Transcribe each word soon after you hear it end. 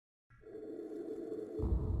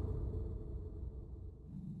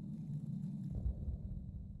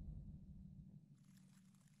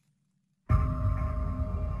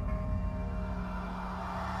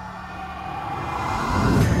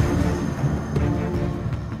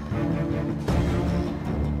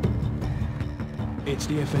It's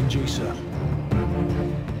the FNG, sir.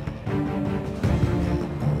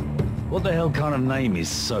 What the hell kind of name is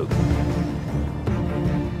Soap?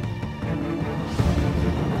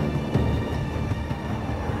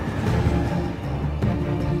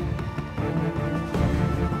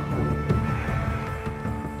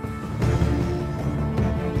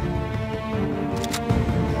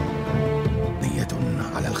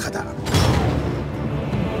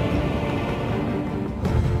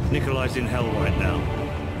 Nikolai's in hell right now.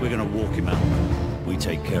 We're gonna walk him out. We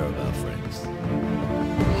take care of our friends.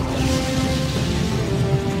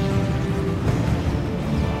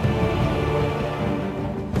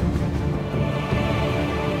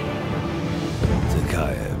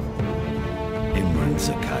 Zakayev. Imran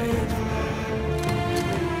Zakayev.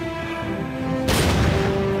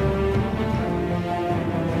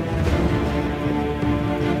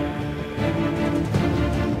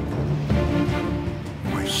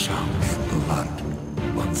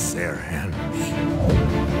 Their hands.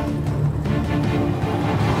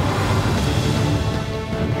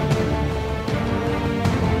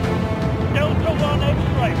 Delta 1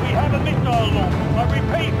 X-ray, we have a missile launch. I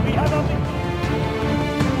repeat, we have a missile.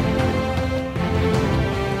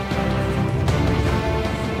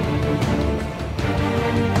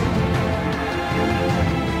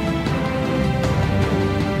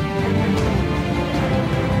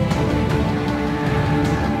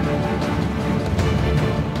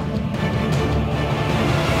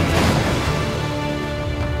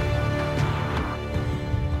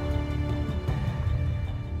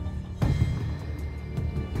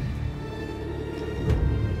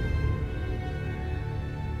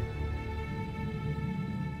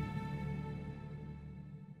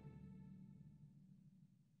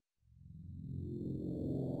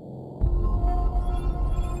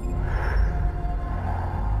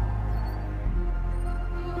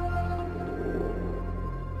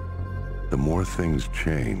 The more things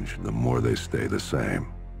change, the more they stay the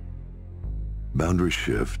same. Boundaries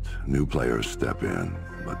shift, new players step in,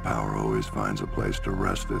 but power always finds a place to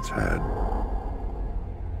rest its head.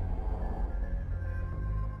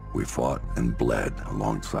 We fought and bled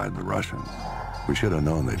alongside the Russians. We should have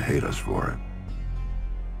known they'd hate us for it.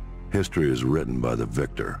 History is written by the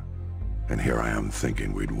victor, and here I am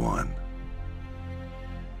thinking we'd won.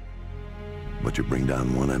 But you bring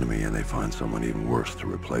down one enemy and they find someone even worse to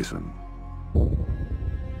replace him.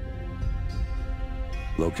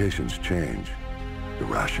 Locations change, the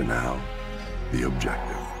rationale, the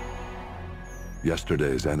objective.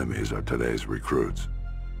 Yesterday's enemies are today's recruits.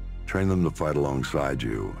 Train them to fight alongside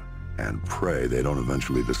you, and pray they don't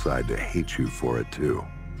eventually decide to hate you for it too.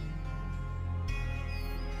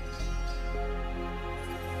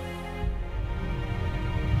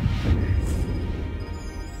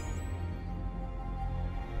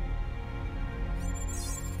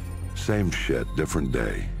 Same shit, different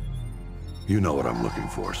day. You know what I'm looking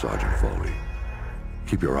for, Sergeant Foley.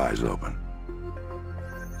 Keep your eyes open.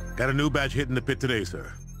 Got a new batch hit in the pit today,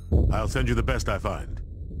 sir. I'll send you the best I find.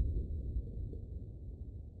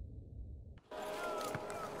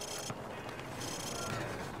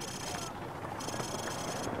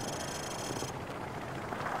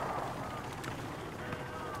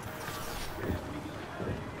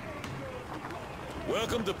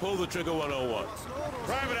 Welcome to Pull the Trigger 101.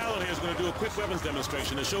 Private Allen here is going to do a quick weapons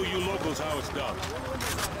demonstration to show you locals how it's done.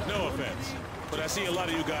 No offense, but I see a lot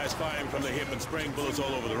of you guys firing from the hip and spraying bullets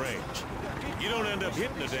all over the range. You don't end up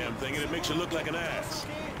hitting the damn thing and it makes you look like an ass.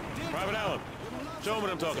 Private Allen, show them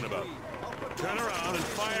what I'm talking about. Turn around and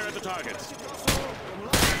fire at the targets.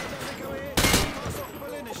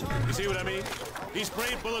 You see what I mean? He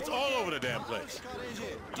sprayed bullets all over the damn place.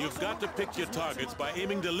 You've got to pick your targets by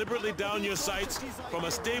aiming deliberately down your sights from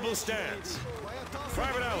a stable stance.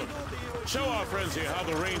 Private Allen, show our friends here how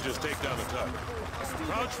the Rangers take down the target.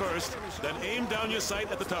 Crouch first, then aim down your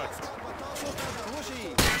sight at the target.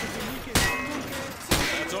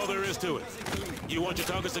 That's all there is to it. You want your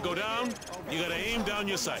targets to go down? You gotta aim down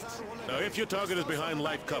your sights. Now, if your target is behind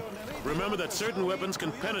light cover, remember that certain weapons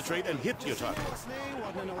can penetrate and hit your target.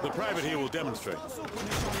 The private here will demonstrate.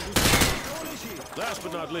 Last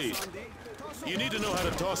but not least, you need to know how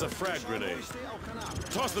to toss a frag grenade.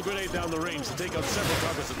 Toss the grenade down the range to take out several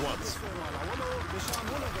targets at once.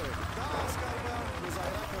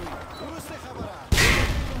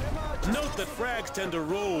 Note that frags tend to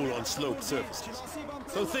roll on sloped surfaces,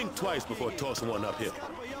 so think twice before tossing one uphill.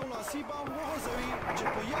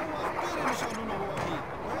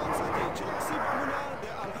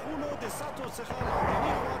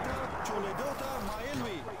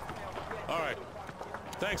 All right.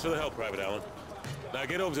 Thanks for the help, Private Allen. Now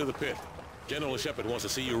get over to the pit. General Shepard wants to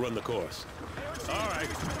see you run the course. All right.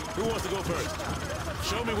 Who wants to go first?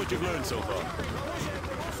 Show me what you've learned so far.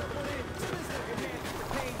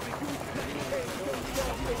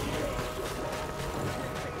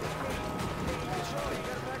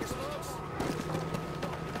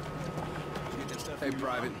 Hey,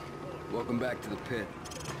 Private. Welcome back to the pit.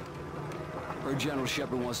 Heard General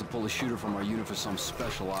Shepard wants to pull a shooter from our unit for some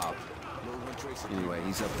special op. Anyway,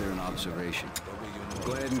 he's up there in observation.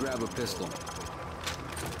 Go ahead and grab a pistol.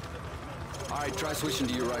 All right, try switching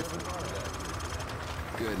to your rifle.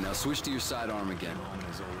 Good, now switch to your sidearm again.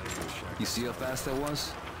 You see how fast that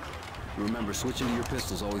was? Remember, switching to your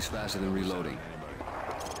pistol's always faster than reloading.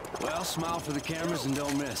 Well, smile for the cameras and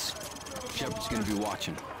don't miss. Shepard's gonna be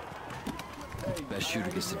watching. Best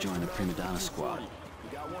shooter gets to join the prima donna squad,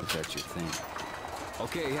 if that's your thing.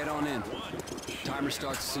 Okay, head on in. Timer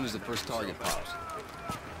starts as soon as the first target pops.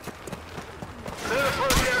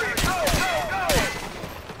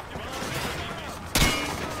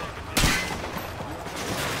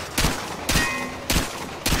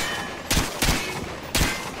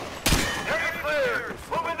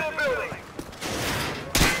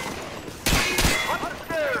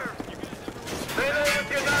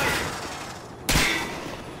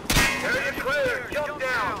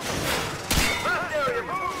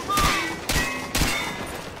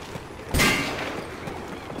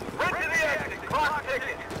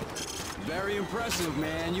 Very impressive,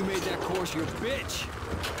 man. You made that course your bitch.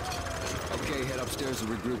 Okay, head upstairs and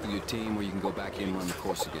regroup with your team, or you can go back in and run the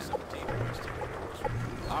course again.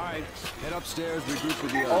 All right, head upstairs, regroup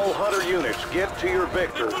with the others. All Hunter units, get to your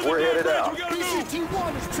victors. We're headed out.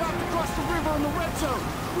 PC-1 is trapped across the river in the red zone.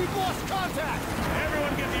 We've lost contact.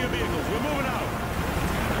 Everyone get to your vehicles. We're